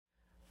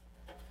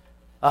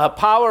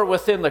Power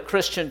within the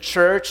Christian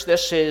church.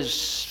 This is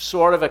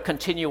sort of a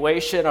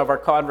continuation of our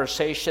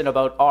conversation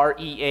about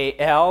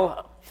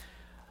REAL,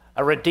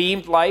 a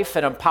redeemed life,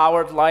 an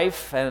empowered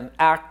life, an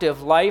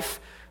active life,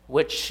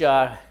 which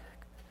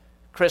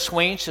Chris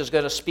Weins is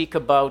going to speak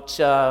about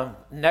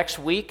next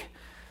week.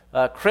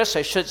 Chris,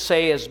 I should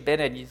say, has been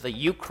in the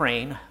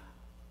Ukraine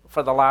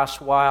for the last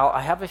while.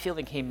 I have a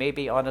feeling he may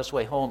be on his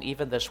way home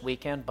even this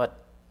weekend,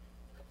 but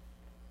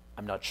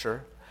I'm not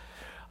sure.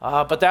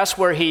 But that's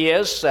where he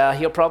is.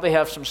 He'll probably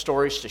have some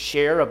stories to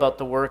share about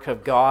the work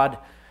of God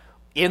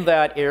in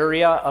that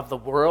area of the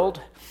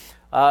world.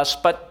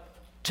 But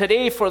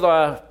today, for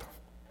the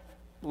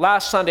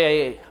last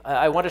Sunday,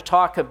 I want to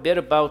talk a bit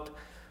about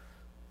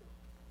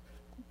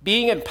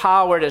being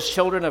empowered as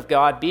children of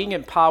God, being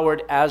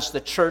empowered as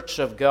the church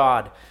of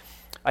God.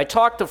 I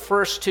talked the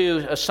first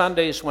two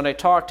Sundays when I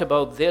talked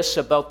about this,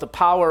 about the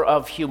power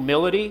of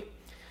humility.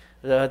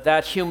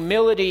 That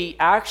humility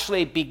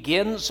actually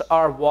begins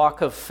our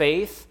walk of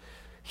faith.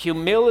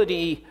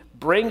 Humility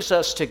brings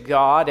us to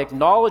God,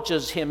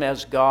 acknowledges Him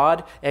as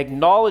God,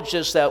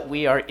 acknowledges that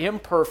we are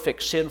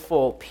imperfect,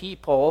 sinful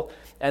people,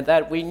 and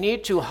that we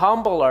need to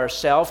humble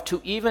ourselves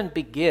to even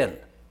begin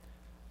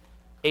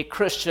a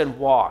Christian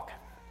walk.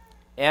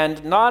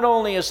 And not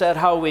only is that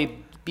how we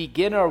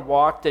begin our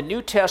walk, the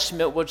New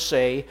Testament would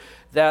say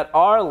that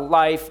our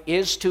life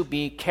is to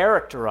be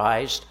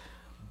characterized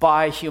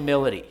by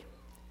humility.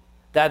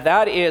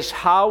 That is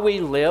how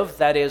we live,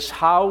 that is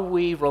how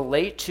we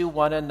relate to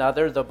one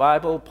another. The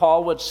Bible,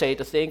 Paul would say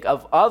to think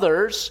of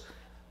others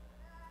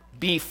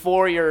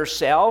before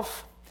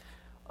yourself.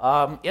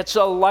 It's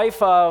a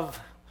life of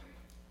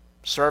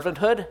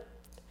servanthood.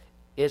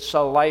 It's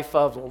a life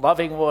of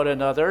loving one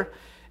another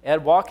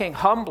and walking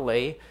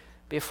humbly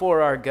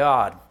before our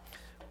God.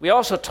 We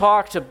also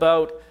talked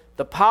about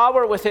the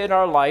power within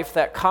our life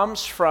that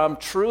comes from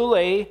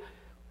truly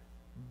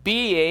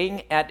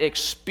being and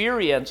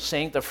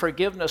experiencing the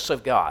forgiveness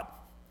of God.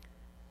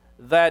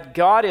 That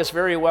God is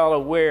very well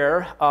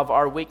aware of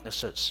our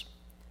weaknesses.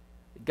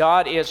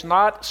 God is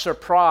not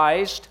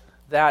surprised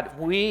that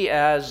we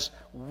as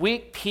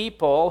weak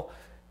people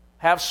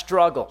have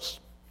struggles.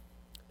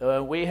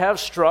 We have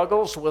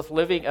struggles with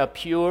living a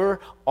pure,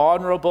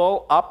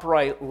 honorable,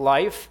 upright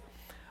life,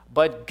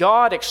 but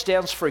God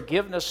extends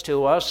forgiveness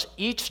to us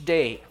each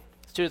day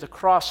through the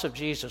cross of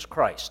Jesus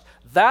Christ.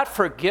 That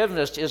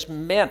forgiveness is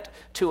meant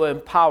to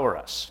empower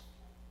us.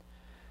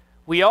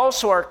 We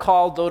also are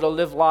called, though, to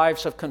live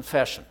lives of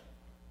confession.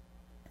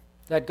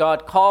 That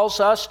God calls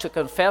us to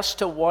confess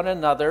to one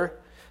another,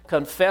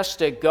 confess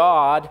to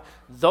God,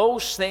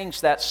 those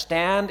things that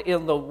stand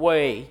in the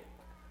way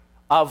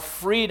of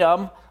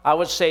freedom, I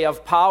would say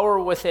of power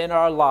within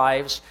our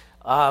lives.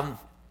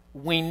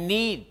 We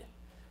need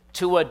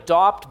to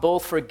adopt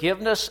both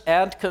forgiveness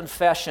and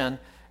confession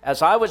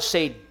as, I would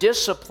say,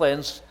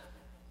 disciplines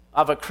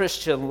of a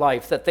Christian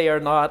life, that they are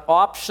not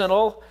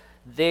optional.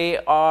 They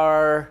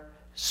are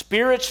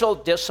spiritual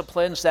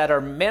disciplines that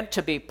are meant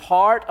to be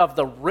part of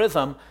the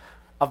rhythm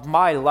of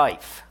my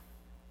life.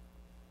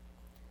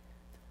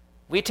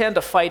 We tend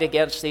to fight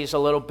against these a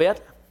little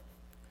bit.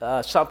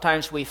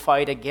 Sometimes we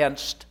fight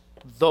against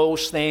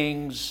those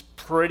things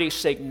pretty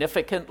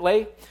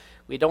significantly.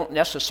 We don't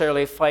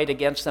necessarily fight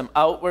against them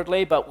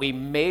outwardly, but we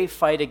may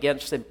fight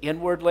against them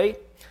inwardly.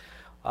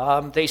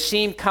 They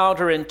seem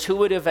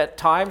counterintuitive at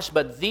times,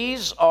 but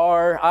these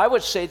are, I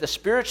would say, the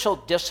spiritual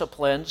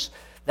disciplines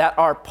that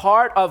are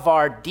part of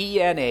our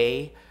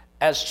DNA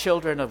as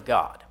children of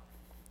God.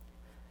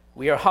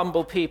 We are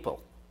humble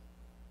people.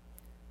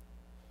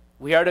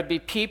 We are to be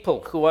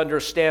people who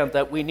understand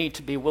that we need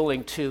to be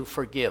willing to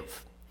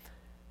forgive.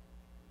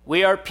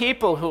 We are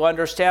people who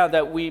understand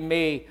that we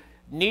may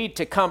need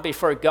to come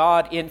before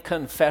God in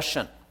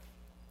confession.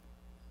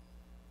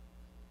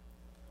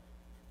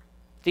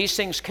 These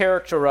things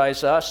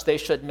characterize us. They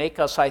should make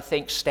us, I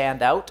think,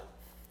 stand out.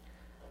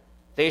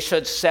 They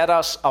should set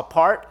us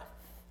apart.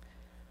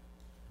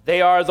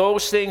 They are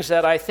those things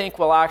that I think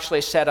will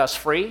actually set us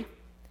free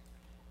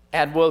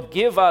and will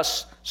give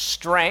us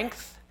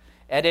strength.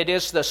 And it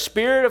is the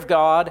Spirit of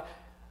God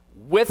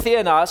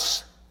within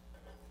us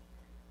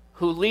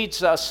who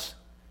leads us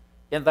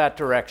in that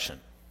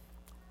direction.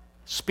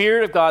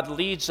 Spirit of God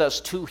leads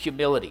us to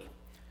humility.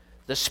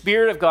 The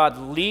Spirit of God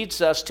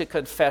leads us to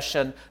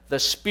confession. The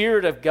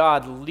Spirit of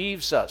God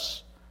leads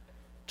us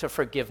to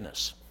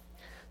forgiveness.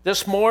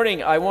 This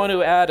morning, I want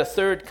to add a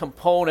third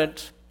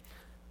component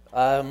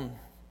that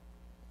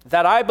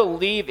I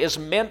believe is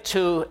meant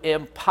to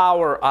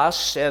empower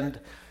us, and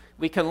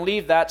we can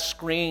leave that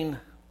screen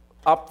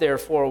up there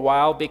for a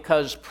while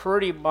because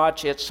pretty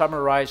much it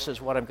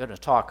summarizes what I'm going to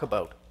talk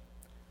about.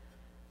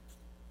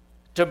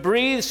 To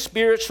breathe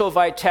spiritual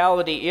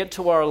vitality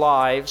into our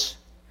lives,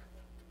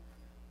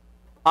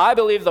 I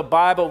believe the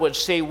Bible would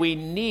say we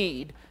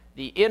need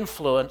the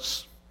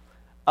influence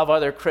of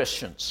other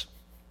Christians.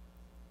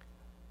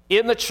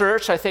 In the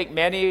church, I think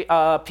many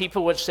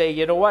people would say,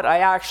 you know what, I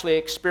actually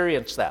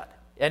experienced that.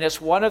 And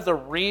it's one of the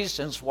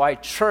reasons why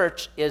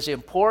church is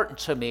important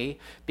to me,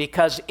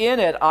 because in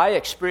it I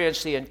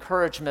experience the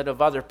encouragement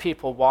of other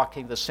people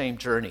walking the same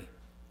journey.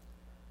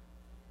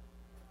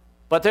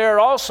 But there are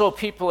also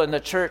people in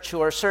the church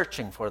who are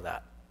searching for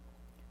that,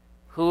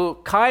 who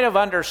kind of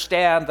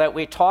understand that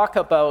we talk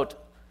about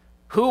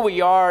who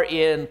we are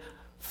in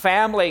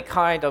family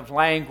kind of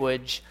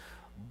language,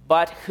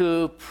 but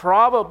who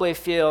probably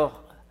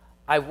feel,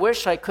 I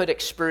wish I could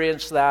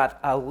experience that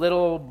a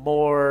little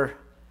more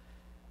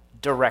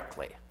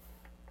directly.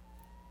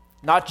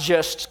 Not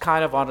just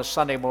kind of on a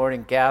Sunday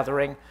morning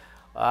gathering,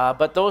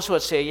 but those who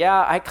would say,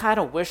 yeah, I kind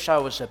of wish I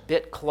was a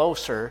bit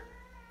closer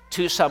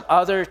to some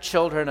other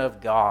children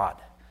of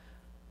God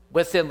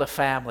within the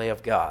family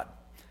of God.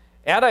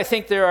 And I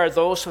think there are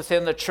those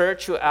within the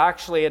church who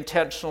actually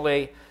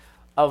intentionally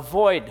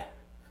avoid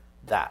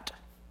that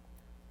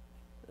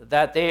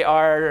they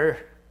are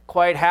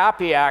quite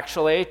happy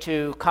actually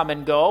to come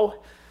and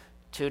go,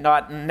 to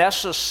not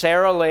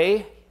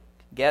necessarily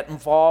get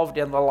involved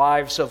in the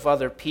lives of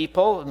other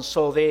people, and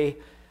so they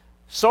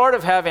sort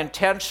of have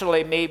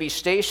intentionally maybe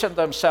stationed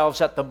themselves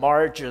at the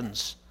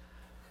margins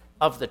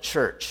of the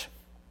church.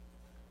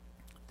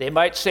 They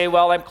might say,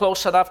 well, I'm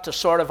close enough to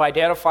sort of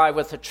identify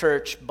with the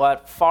church,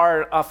 but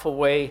far enough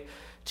away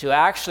to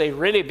actually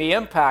really be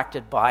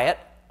impacted by it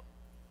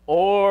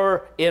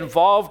or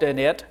involved in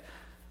it.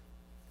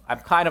 I'm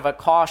kind of a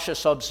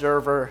cautious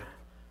observer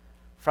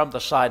from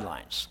the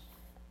sidelines.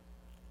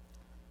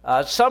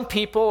 Some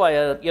people,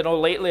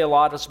 lately a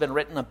lot has been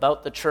written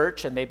about the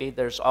church, and maybe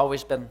there's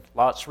always been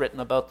lots written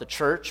about the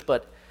church,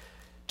 but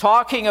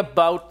talking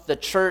about the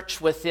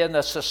church within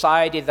a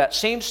society that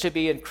seems to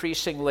be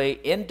increasingly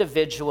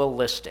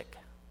individualistic,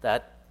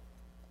 that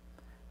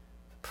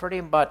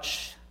pretty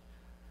much,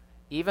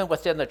 even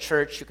within the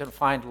church, you can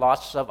find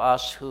lots of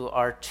us who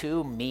are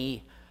too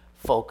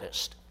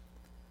me-focused,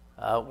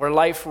 where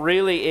life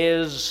really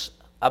is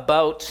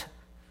about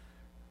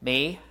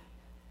me,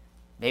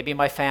 maybe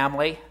my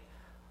family,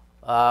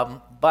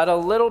 but a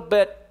little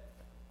bit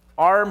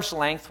arm's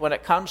length when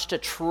it comes to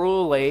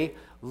truly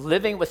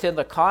living within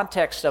the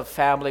context of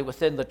family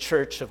within the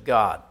church of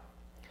God.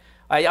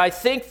 I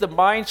think the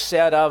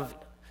mindset of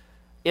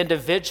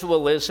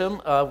individualism,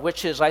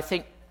 which is, I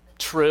think,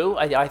 true.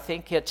 I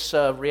think it's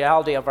a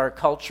reality of our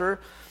culture.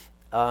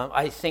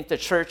 I think the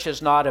church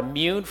is not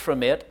immune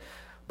from it,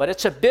 but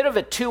it's a bit of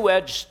a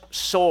two-edged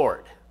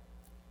sword.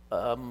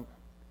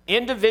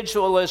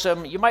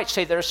 Individualism, you might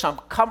say there's some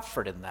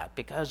comfort in that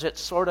because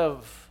it's sort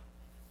of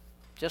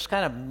just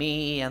kind of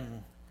me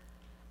and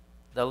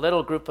the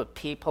little group of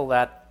people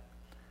that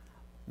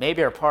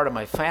maybe are part of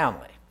my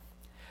family.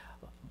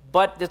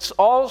 But it's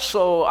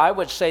also, I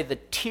would say, the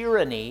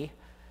tyranny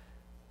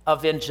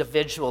of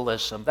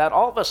individualism, that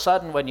all of a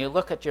sudden when you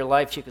look at your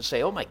life, you can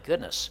say, oh my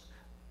goodness,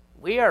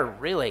 we are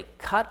really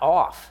cut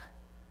off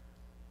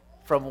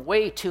from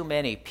way too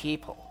many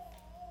people.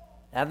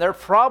 And there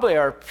probably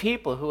are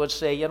people who would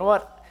say, you know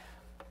what,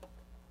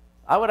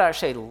 I would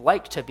actually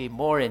like to be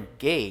more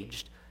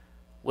engaged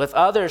with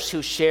others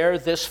who share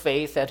this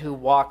faith and who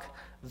walk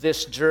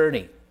this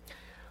journey.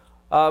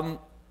 I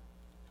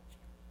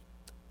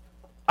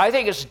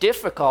think it's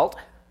difficult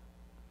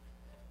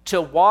to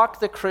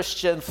walk the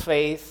Christian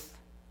faith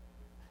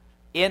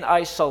in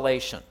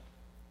isolation.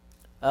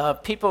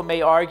 People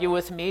may argue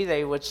with me.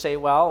 They would say,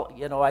 well,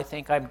 I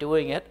think I'm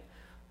doing it.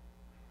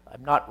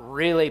 I'm not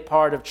really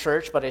part of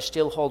church, but I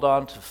still hold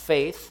on to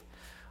faith.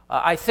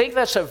 I think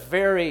that's a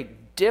very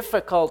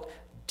difficult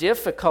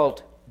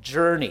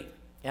journey.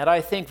 And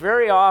I think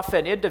very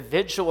often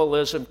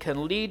individualism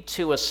can lead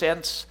to a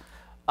sense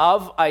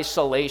of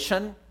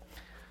isolation.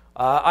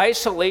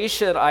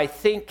 Isolation, I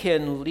think,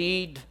 can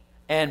lead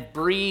and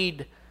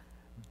breed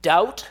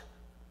doubt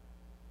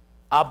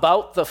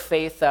about the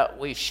faith that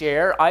we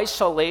share.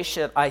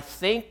 Isolation, I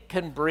think,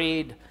 can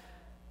breed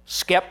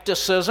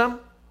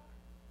skepticism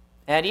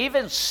and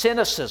even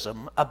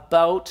cynicism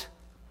about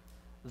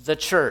the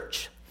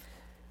church.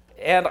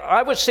 And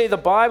I would say the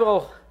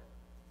Bible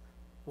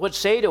would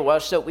say to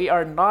us that we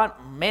are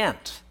not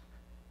meant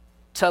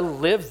to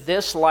live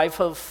this life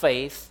of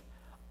faith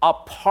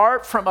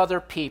apart from other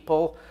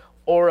people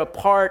or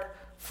apart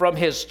from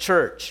His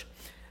church.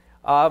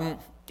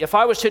 If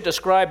I was to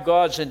describe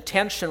God's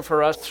intention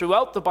for us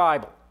throughout the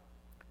Bible,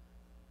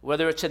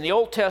 whether it's in the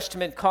Old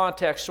Testament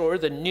context or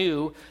the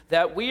New,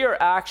 that we are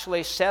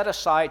actually set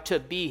aside to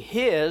be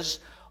His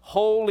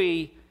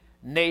holy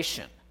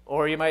nation,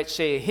 or you might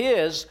say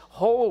His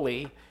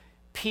holy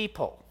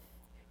people.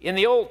 In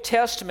the Old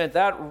Testament,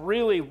 that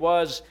really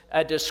was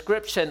a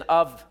description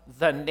of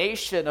the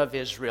nation of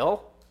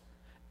Israel,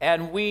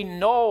 and we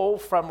know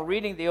from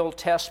reading the Old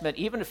Testament,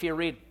 even if you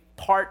read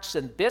parts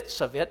and bits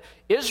of it,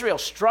 Israel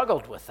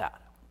struggled with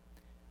that.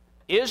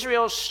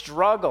 Israel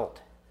struggled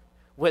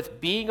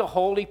with being a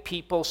holy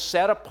people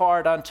set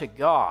apart unto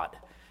God.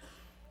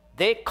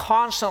 They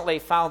constantly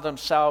found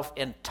themselves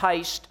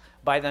enticed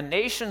by the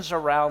nations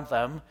around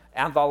them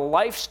and the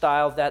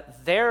lifestyle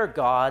that their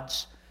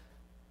gods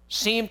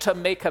seemed to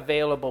make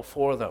available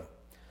for them.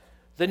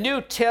 The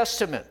New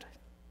Testament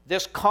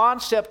this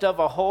concept of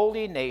a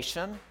holy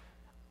nation,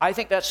 I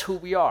think that's who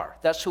we are.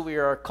 That's who we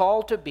are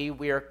called to be.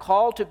 We are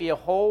called to be a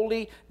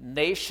holy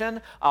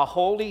nation, a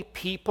holy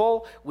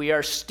people. We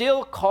are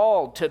still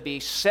called to be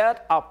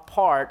set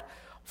apart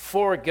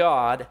for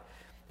God.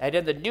 And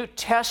in the New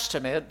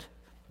Testament,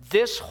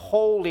 this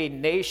holy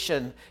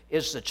nation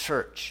is the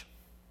church.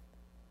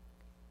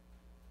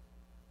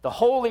 The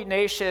holy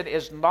nation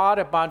is not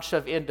a bunch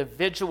of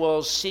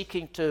individuals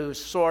seeking to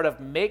sort of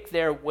make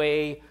their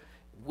way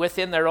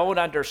within their own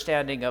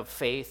understanding of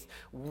faith.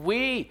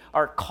 We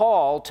are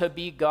called to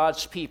be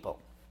God's people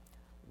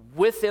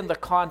within the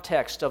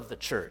context of the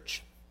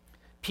church.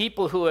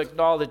 People who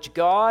acknowledge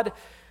God,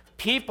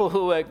 people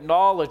who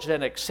acknowledge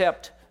and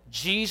accept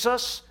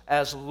Jesus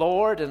as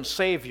Lord and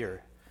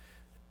Savior,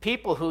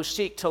 people who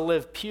seek to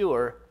live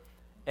pure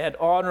and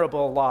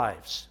honorable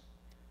lives.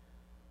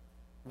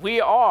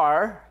 We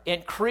are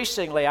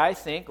increasingly, I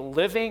think,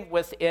 living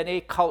within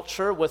a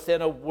culture,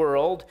 within a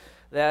world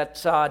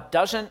that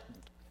doesn't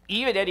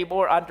even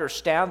anymore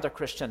understand the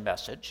Christian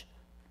message.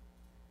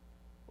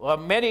 Well,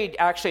 many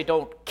actually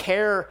don't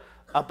care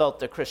about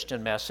the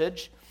Christian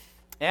message,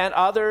 and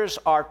others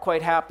are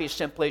quite happy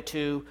simply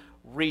to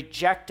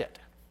reject it.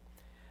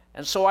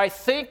 And so I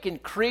think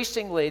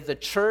increasingly the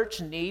church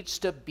needs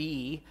to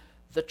be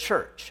the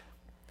church,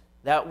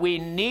 that we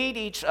need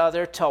each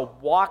other to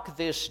walk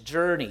this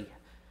journey.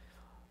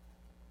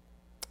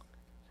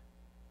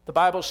 The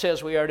Bible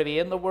says we are to be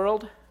in the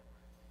world,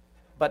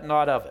 but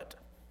not of it.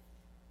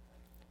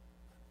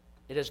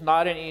 It is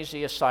not an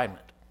easy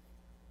assignment.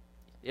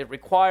 It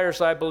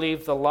requires, I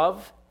believe, the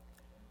love,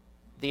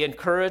 the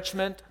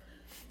encouragement,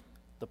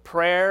 the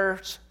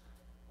prayers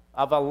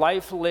of a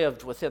life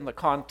lived within the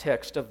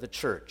context of the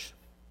church.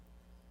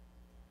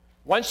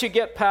 Once you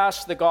get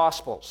past the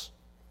Gospels,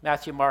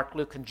 Matthew, Mark,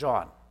 Luke, and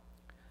John,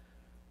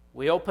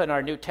 we open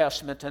our New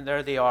Testament and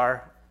there they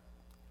are.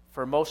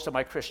 For most of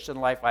my Christian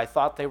life, I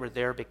thought they were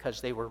there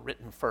because they were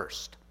written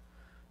first.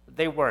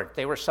 They weren't.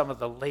 They were some of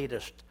the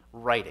latest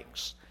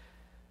writings.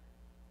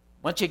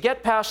 Once you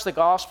get past the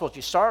Gospels,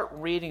 you start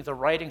reading the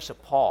writings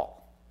of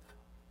Paul.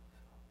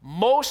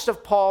 Most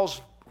of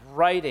Paul's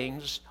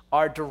writings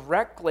are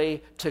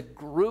directly to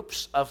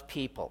groups of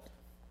people.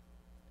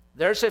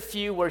 There's a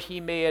few where he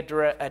may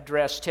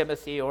address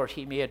Timothy or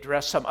he may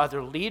address some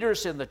other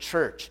leaders in the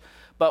church.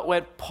 But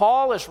when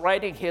Paul is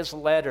writing his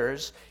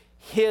letters,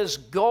 his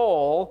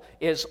goal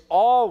is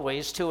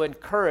always to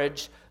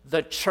encourage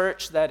the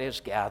church that is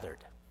gathered.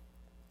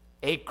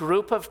 A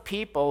group of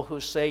people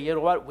who say, you know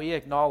what, we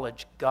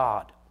acknowledge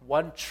God,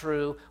 one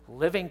true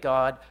living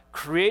God,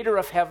 creator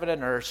of heaven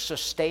and earth,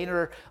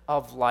 sustainer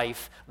of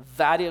life.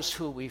 That is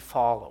who we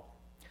follow.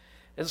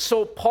 And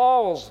so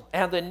Paul's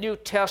and the New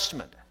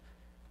Testament,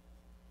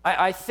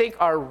 I think,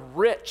 are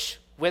rich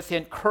with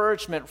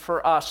encouragement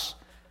for us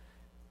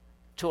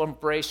to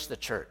embrace the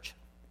church,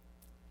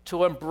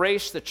 to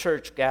embrace the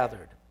church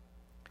gathered.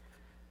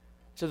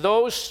 To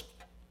those,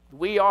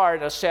 we are,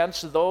 in a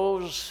sense,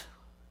 those,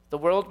 the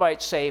world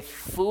might say,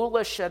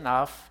 foolish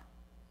enough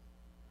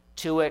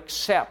to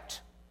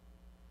accept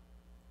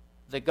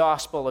the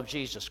gospel of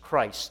Jesus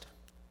Christ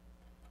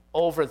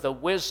over the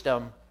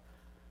wisdom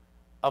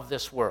of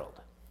this world.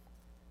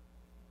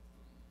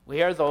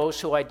 We are those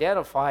who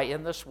identify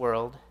in this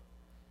world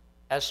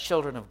as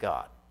children of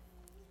God.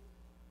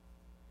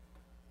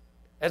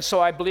 And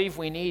so I believe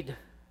we need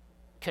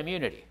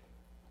community.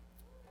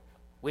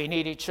 We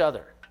need each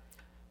other.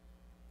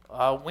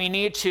 We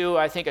need to,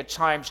 I think, at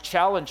times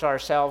challenge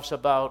ourselves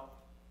about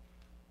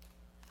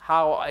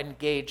how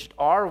engaged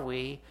are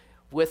we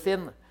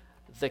within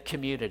the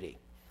community.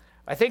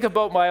 I think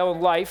about my own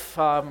life.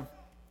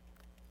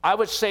 I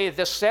would say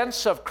the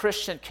sense of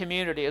Christian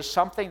community is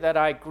something that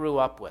I grew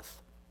up with.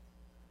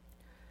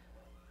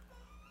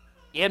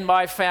 In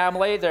my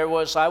family, there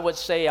was, I would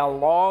say, a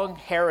long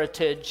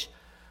heritage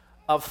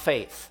of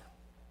faith.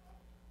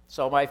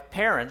 So my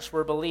parents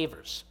were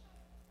believers.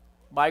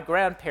 My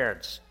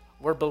grandparents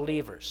were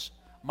believers.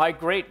 My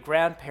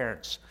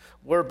great-grandparents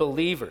were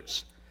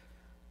believers.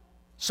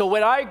 So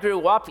when I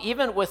grew up,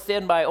 even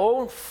within my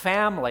own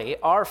family,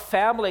 our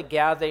family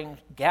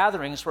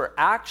gatherings were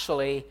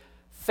actually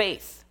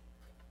faith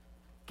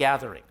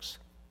gatherings.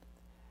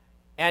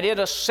 And in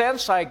a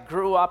sense, I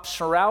grew up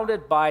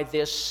surrounded by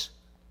this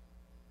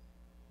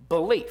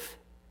belief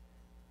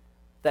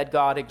that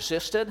God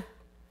existed.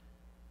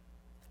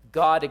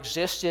 God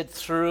existed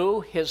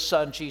through his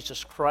son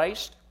Jesus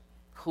Christ,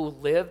 who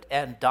lived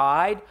and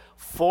died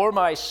for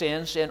my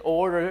sins in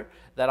order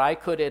that I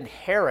could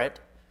inherit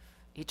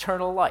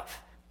eternal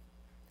life.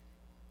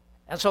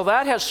 And so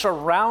that has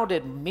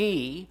surrounded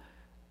me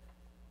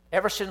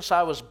ever since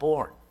I was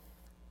born.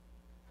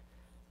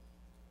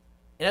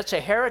 And it's a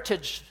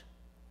heritage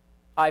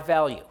I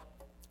value.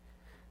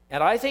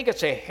 And I think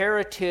it's a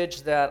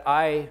heritage that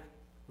I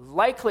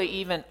likely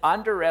even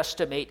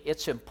underestimate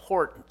its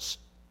importance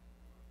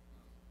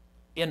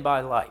in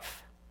my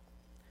life.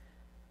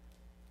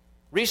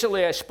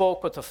 Recently, I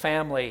spoke with a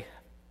family,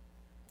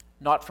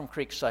 not from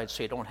Creekside,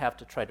 so you don't have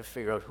to try to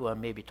figure out who I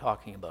may be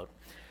talking about.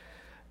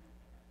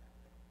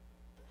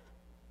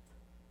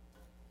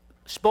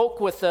 spoke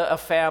with a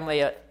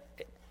family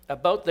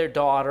about their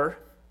daughter,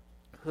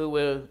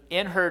 who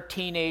in her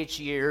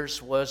teenage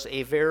years was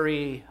a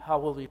very, how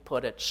will we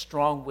put it,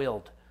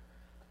 strong-willed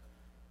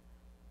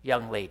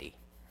young lady.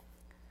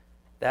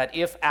 That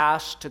if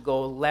asked to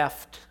go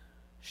left,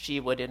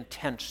 she would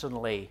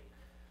intentionally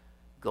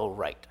go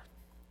right.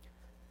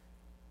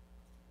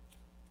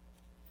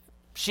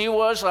 She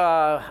was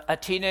a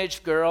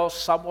teenage girl,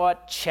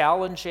 somewhat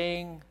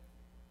challenging,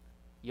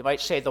 you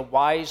might say, the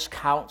wise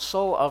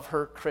counsel of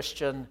her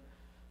Christian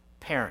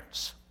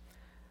parents.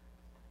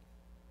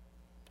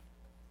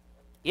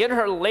 In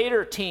her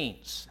later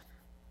teens,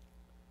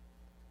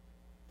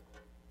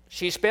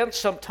 she spent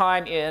some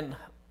time in,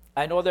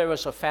 I know there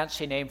was a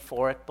fancy name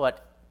for it,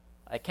 but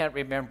I can't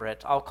remember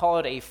it. I'll call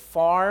it a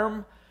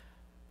farm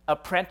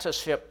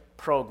apprenticeship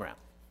program,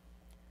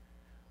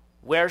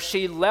 where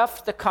she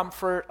left the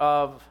comfort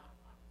of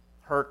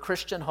her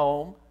Christian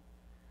home.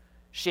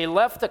 She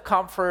left the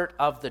comfort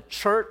of the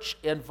church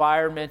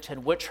environment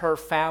in which her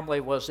family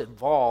was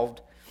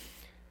involved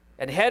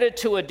and headed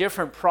to a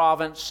different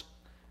province,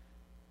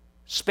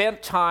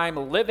 spent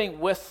time living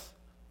with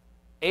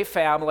a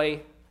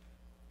family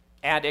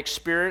and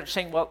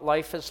experiencing what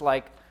life is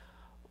like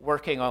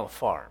working on a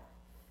farm.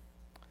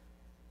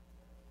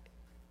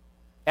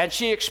 And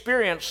she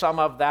experienced some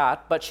of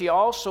that, but she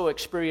also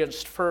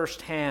experienced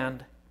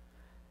firsthand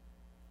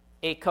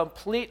a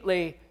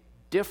completely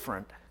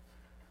different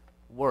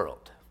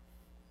world.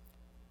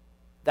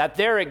 That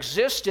there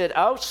existed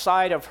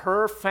outside of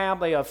her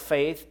family of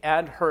faith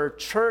and her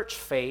church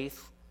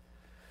faith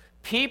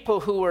people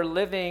who were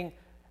living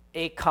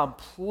a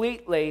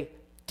completely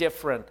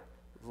different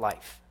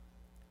life.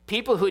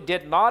 People who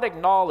did not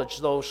acknowledge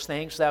those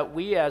things that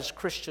we as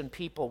Christian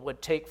people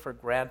would take for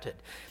granted.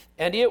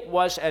 And it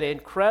was an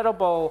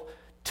incredible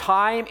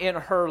time in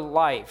her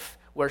life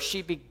where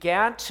she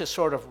began to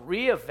sort of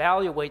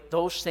reevaluate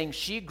those things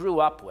she grew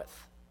up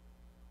with,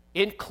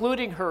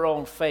 including her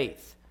own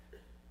faith.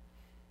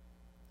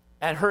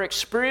 And her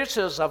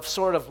experiences of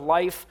sort of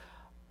life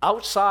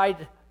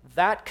outside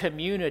that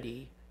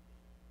community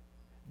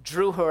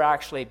drew her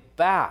actually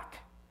back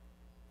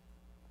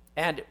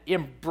and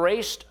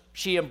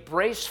she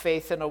embraced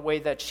faith in a way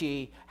that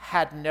she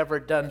had never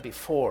done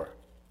before.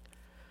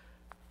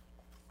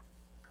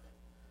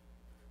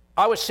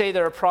 I would say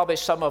there are probably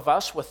some of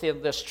us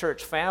within this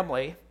church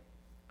family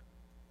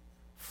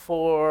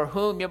for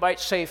whom you might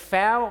say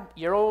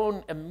your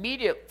own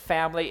immediate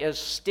family is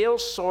still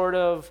sort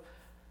of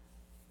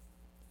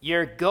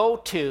your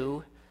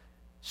go-to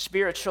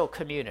spiritual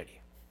community.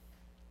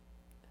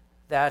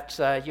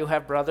 That you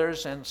have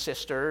brothers and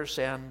sisters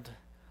and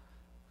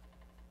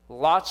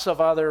lots of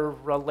other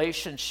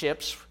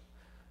relationships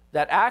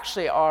that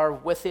actually are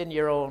within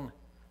your own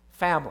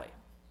family.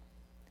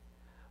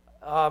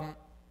 And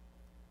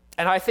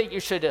I think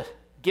you should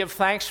give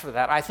thanks for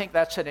that. I think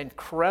that's an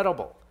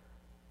incredible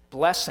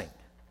blessing.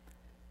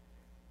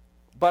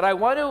 But I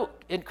want to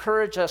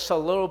encourage us a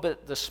little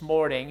bit this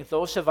morning,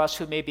 those of us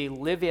who maybe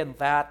live in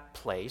that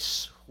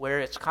place where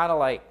it's kind of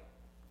like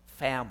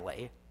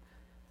family,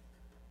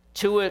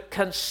 to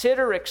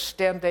consider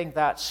extending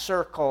that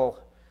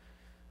circle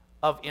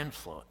of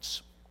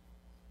influence,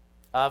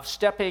 of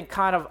stepping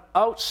kind of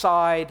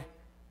outside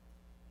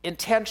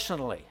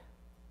intentionally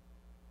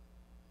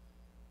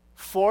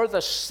for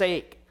the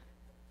sake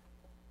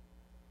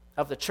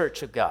of the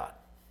church of God.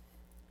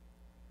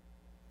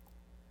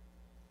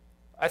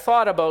 I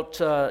thought about,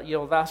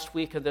 last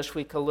week and this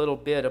week a little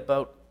bit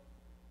about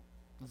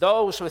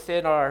those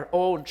within our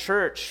own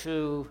church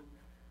who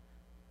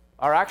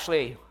are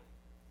actually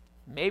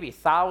maybe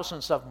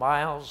thousands of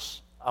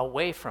miles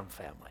away from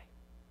family.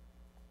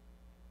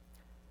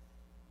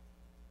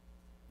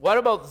 What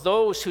about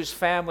those whose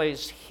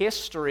family's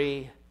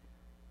history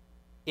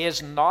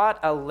is not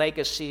a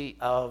legacy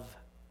of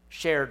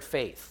shared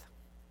faith?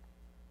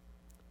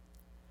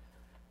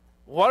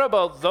 What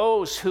about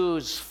those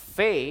whose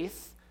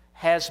faith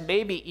has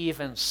maybe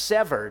even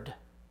severed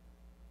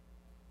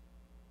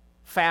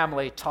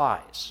family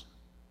ties?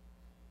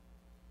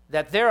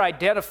 That their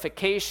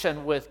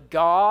identification with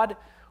God,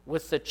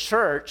 with the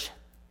church,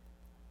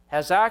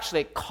 has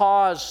actually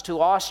caused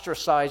to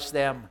ostracize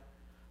them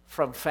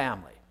from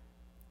family.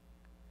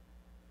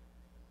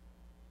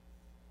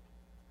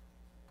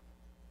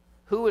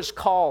 Who is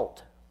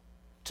called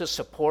to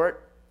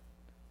support,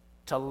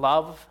 to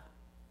love,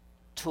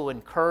 to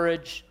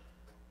encourage,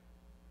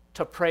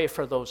 to pray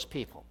for those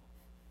people?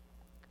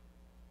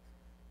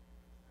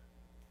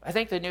 I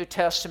think the New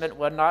Testament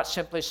would not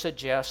simply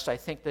suggest, I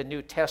think the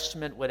New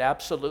Testament would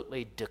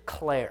absolutely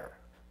declare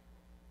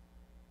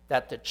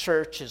that the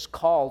church is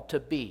called to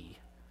be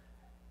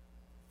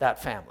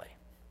that family.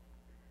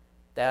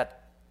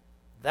 That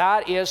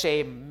is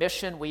a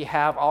mission we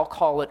have, I'll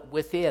call it,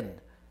 within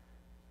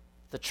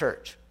the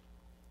church.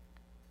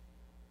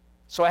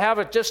 So I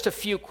have just a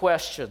few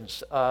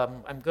questions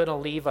I'm going to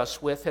leave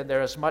us with, and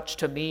they're as much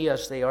to me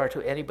as they are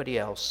to anybody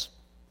else.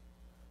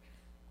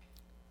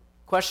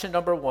 Question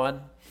number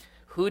one,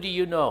 who do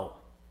you know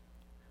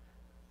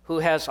who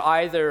has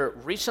either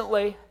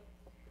recently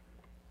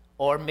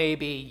or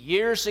maybe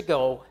years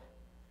ago,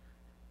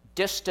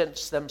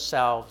 distanced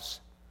themselves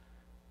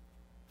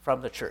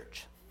from the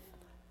church.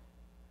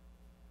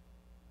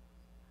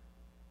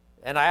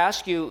 And I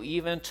ask you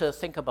even to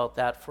think about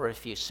that for a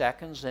few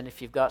seconds, and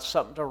if you've got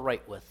something to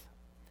write with.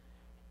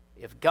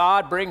 If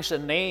God brings a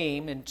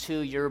name into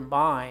your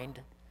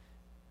mind,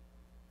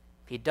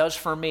 He does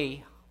for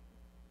me,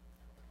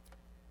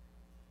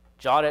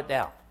 jot it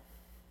down.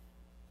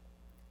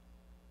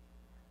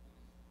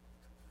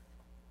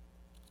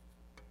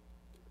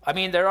 I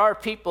mean, there are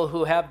people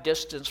who have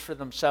distance for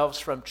themselves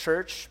from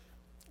church.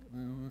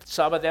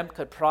 Some of them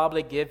could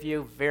probably give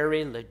you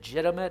very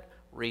legitimate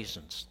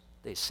reasons.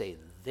 They say,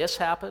 this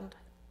happened,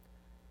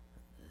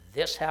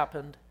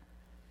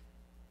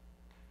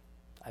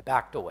 I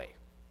backed away.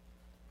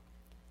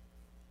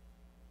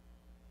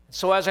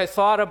 So as I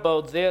thought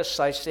about this,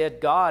 I said,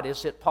 God,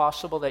 is it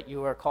possible that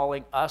you are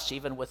calling us,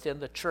 even within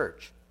the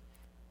church,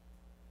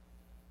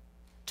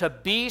 to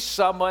be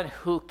someone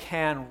who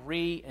can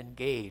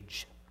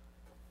re-engage?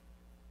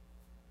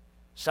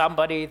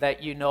 Somebody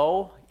that you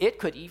know, it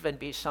could even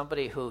be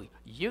somebody who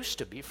used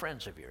to be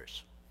friends of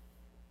yours.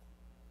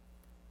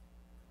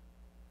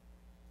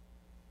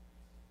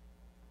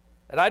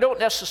 And I don't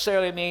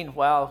necessarily mean,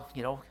 well,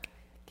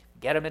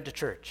 get them into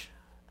church.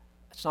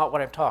 That's not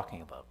what I'm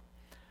talking about.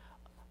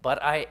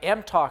 But I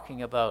am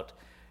talking about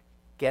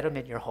get them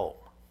in your home.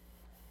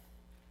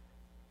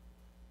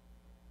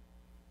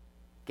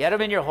 Get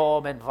them in your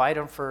home, invite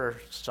them for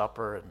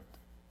supper, and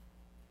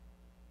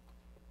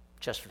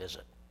just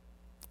visit.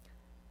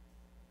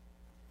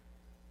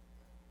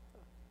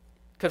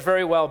 Could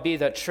very well be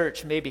that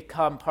church may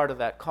become part of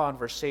that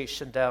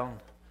conversation down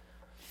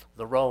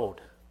the road.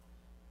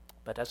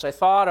 But as I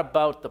thought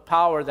about the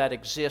power that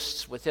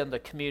exists within the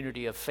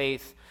community of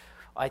faith,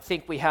 I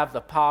think we have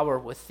the power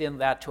within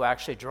that to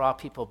actually draw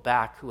people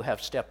back who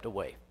have stepped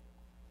away.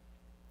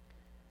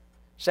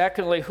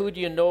 Secondly, who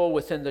do you know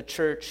within the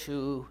church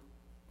who,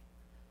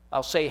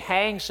 I'll say,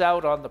 hangs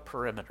out on the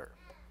perimeter?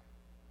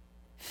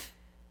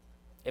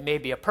 It may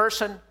be a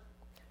person,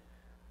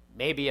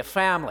 maybe a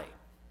family.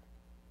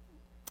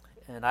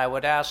 And I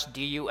would ask,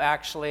 do you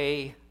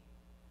actually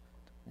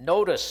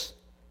notice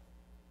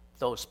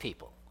those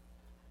people?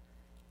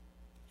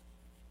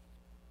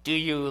 Do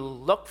you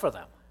look for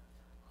them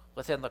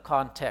within the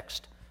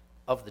context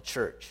of the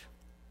church?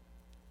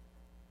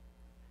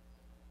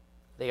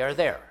 They are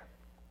there.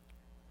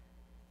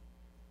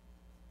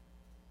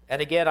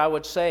 And again, I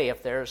would say,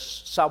 if there's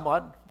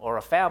someone or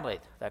a family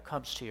that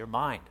comes to your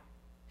mind,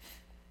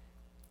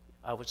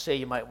 I would say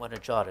you might want to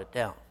jot it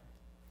down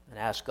and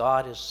ask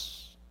God,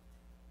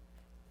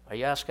 are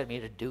you asking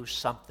me to do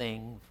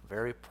something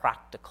very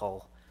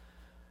practical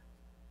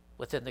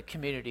within the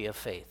community of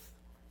faith?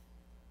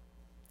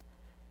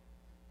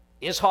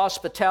 Is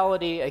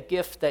hospitality a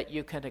gift that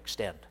you can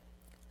extend?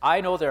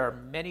 I know there are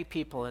many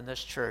people in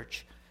this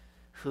church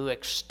who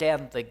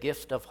extend the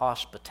gift of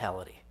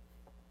hospitality.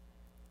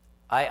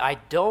 I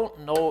don't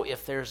know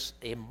if there's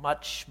a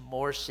much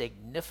more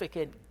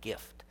significant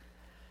gift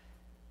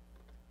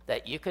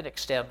that you can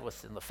extend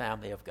within the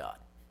family of God.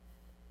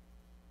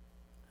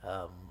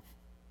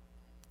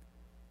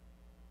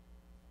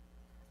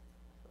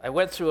 I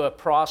went through a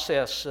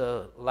process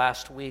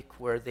last week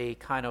where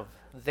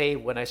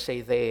when I say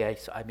they,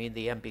 I mean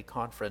the MB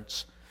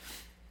conference,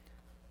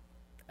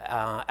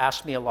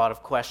 asked me a lot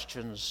of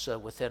questions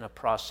within a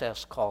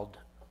process called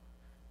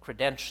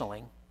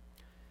credentialing.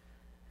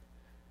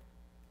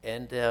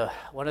 And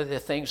one of the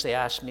things they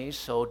asked me,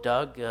 so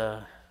Doug,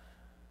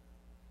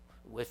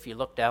 if you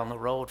look down the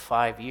road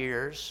 5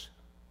 years,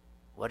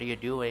 what are you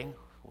doing?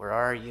 Where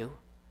are you?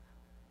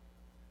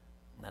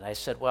 And I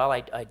said, well,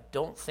 I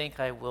don't think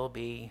I will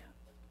be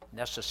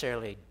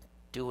necessarily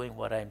doing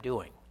what I'm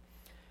doing.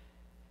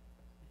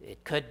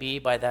 It could be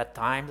by that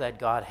time that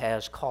God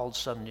has called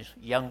some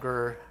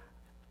younger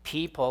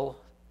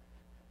people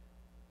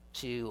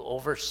to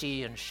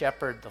oversee and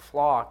shepherd the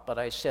flock. But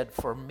I said,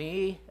 for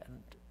me,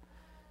 and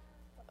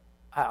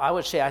I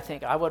would say I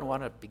think I would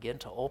want to begin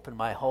to open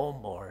my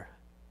home more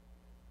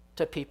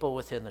to people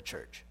within the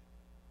church.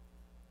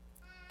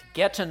 To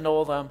get to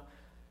know them,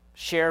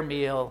 share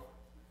meal,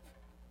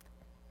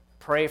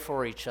 pray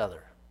for each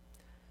other.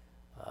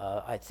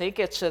 I think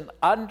it's an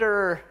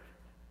undervalued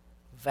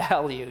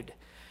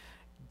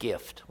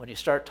gift. When you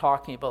start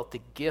talking about the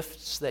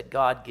gifts that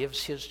God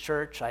gives His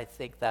church, I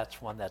think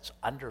that's one that's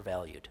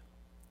undervalued.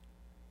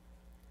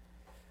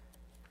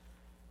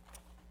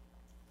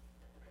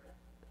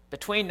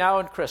 Between now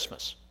and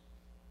Christmas,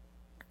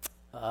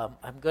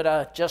 I'm going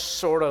to just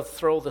sort of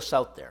throw this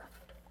out there.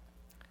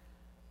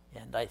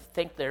 And I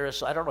think I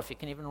don't know if you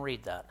can even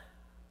read that.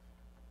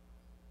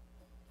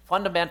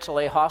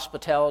 Fundamentally,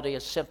 hospitality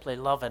is simply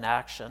love in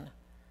action.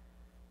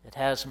 It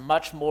has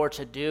much more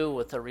to do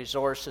with the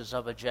resources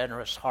of a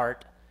generous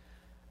heart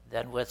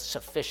than with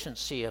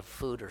sufficiency of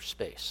food or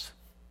space.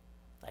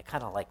 I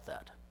kind of like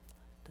that.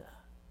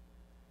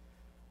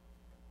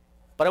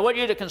 But I want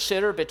you to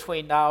consider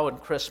between now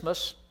and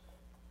Christmas,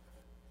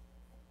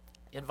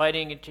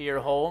 inviting into your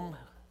home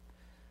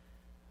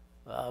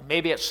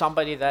Maybe it's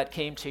somebody that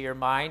came to your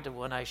mind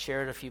when I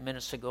shared a few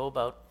minutes ago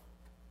about,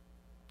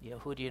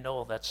 who do you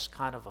know that's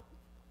kind of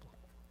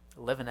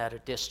living at a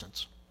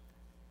distance.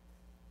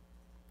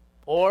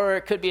 Or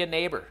it could be a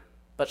neighbor,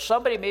 but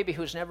somebody maybe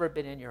who's never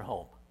been in your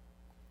home.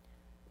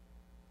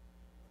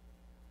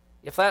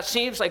 If that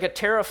seems like a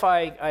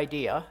terrifying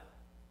idea,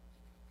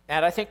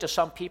 and I think to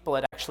some people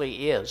it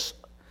actually is,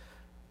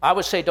 I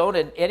would say don't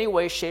in any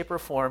way, shape, or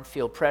form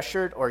feel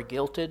pressured or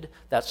guilted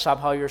that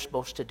somehow you're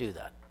supposed to do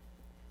that.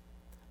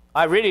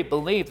 I really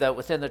believe that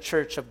within the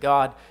Church of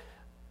God,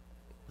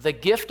 the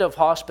gift of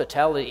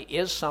hospitality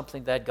is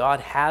something that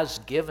God has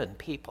given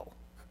people.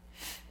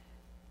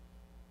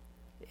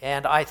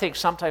 And I think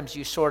sometimes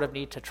you sort of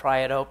need to try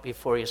it out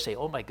before you say,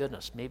 oh my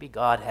goodness, maybe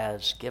God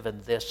has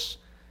given this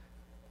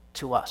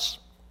to us.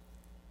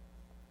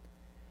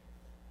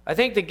 I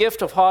think the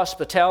gift of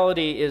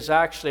hospitality is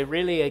actually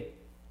really a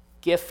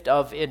gift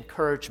of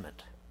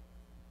encouragement.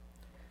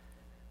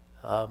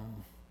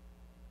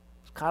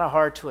 It's kind of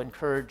hard to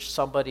encourage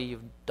somebody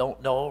you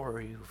don't know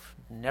or you've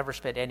never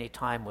spent any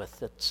time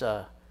with.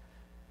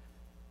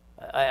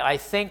 I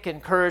think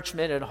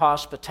encouragement and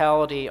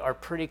hospitality are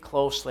pretty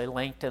closely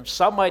linked, and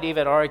some might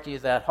even argue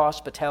that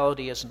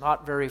hospitality is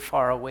not very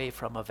far away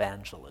from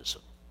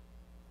evangelism.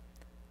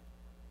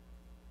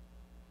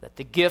 That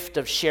the gift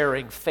of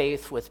sharing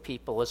faith with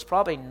people is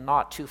probably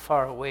not too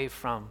far away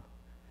from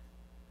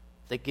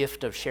the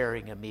gift of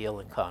sharing a meal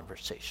and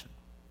conversation.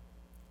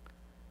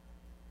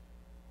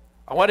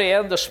 I want to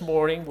end this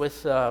morning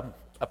with a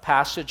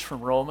passage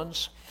from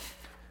Romans.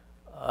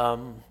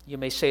 You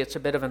may say it's a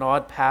bit of an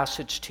odd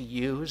passage to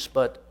use,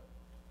 but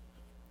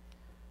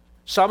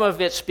some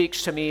of it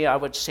speaks to me, I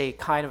would say,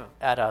 kind of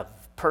at a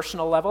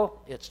personal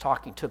level. It's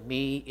talking to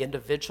me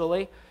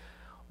individually.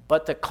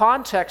 But the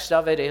context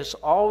of it is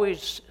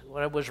always,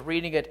 when I was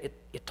reading it,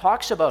 it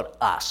talks about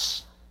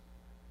us.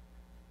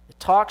 It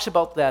talks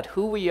about that,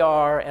 who we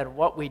are and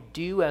what we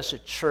do as a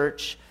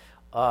church.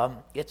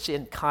 It's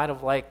in kind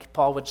of like,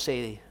 Paul would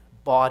say,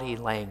 body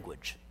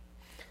language.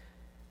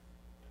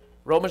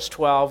 Romans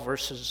 12,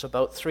 verses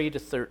about 3 to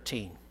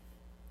 13.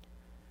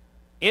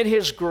 In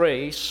His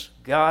grace,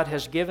 God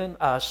has given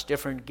us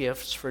different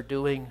gifts for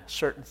doing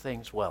certain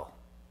things well.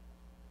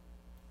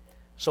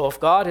 So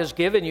if God has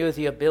given you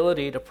the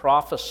ability to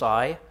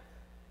prophesy,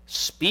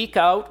 speak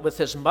out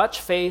with as much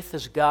faith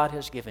as God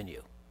has given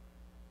you.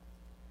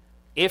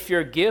 If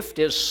your gift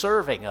is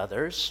serving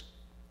others,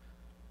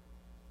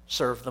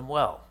 serve them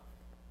well.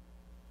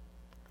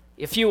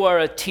 If you are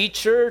a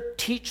teacher,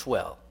 teach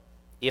well.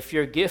 If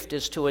your gift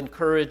is to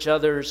encourage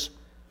others,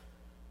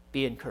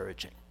 be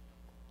encouraging.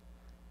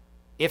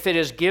 If it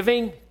is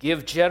giving,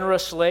 give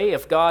generously.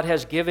 If God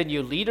has given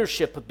you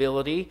leadership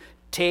ability,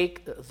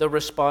 take the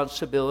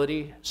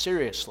responsibility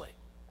seriously.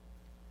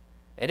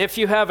 And if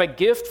you have a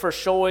gift for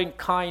showing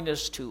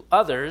kindness to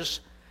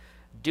others,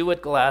 do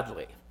it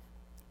gladly.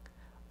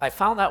 I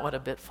found that one a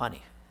bit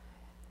funny.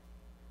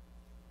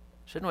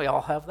 Shouldn't we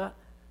all have that?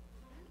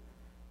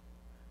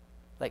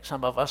 Like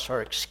some of us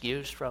are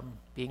excused from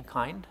being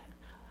kind?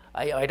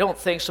 I don't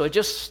think so. It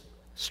just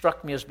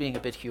struck me as being a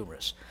bit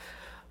humorous.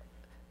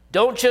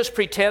 Don't just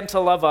pretend to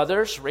love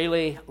others,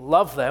 really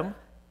love them.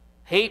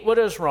 Hate what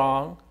is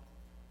wrong.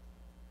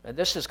 And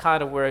this is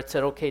kind of where it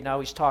said, okay, now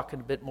he's talking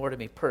a bit more to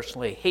me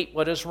personally. Hate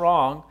what is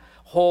wrong.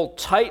 Hold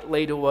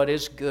tightly to what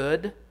is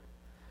good.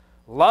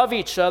 Love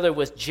each other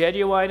with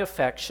genuine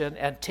affection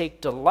and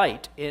take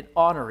delight in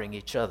honoring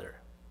each other.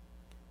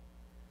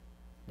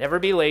 Never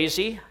be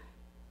lazy,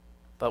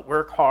 but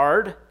work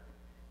hard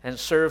and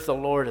serve the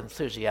Lord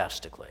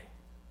enthusiastically.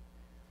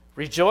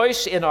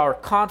 Rejoice in our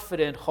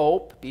confident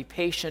hope, be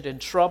patient in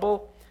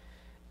trouble,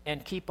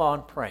 and keep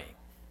on praying.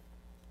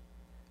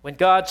 When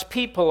God's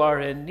people are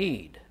in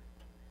need,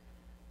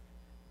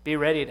 be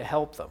ready to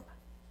help them.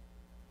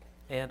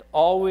 And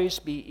always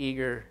be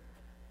eager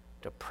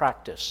to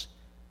practice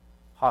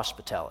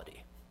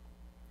hospitality.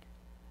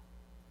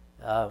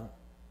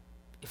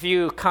 If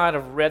you kind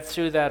of read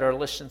through that or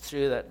listened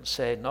through that and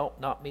say, no,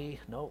 not me,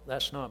 no,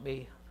 that's not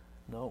me,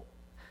 no,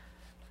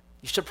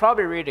 you should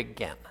probably read it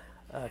again,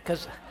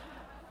 because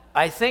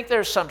I think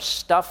there's some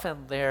stuff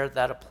in there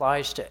that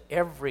applies to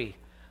every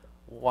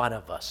one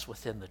of us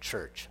within the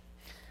church.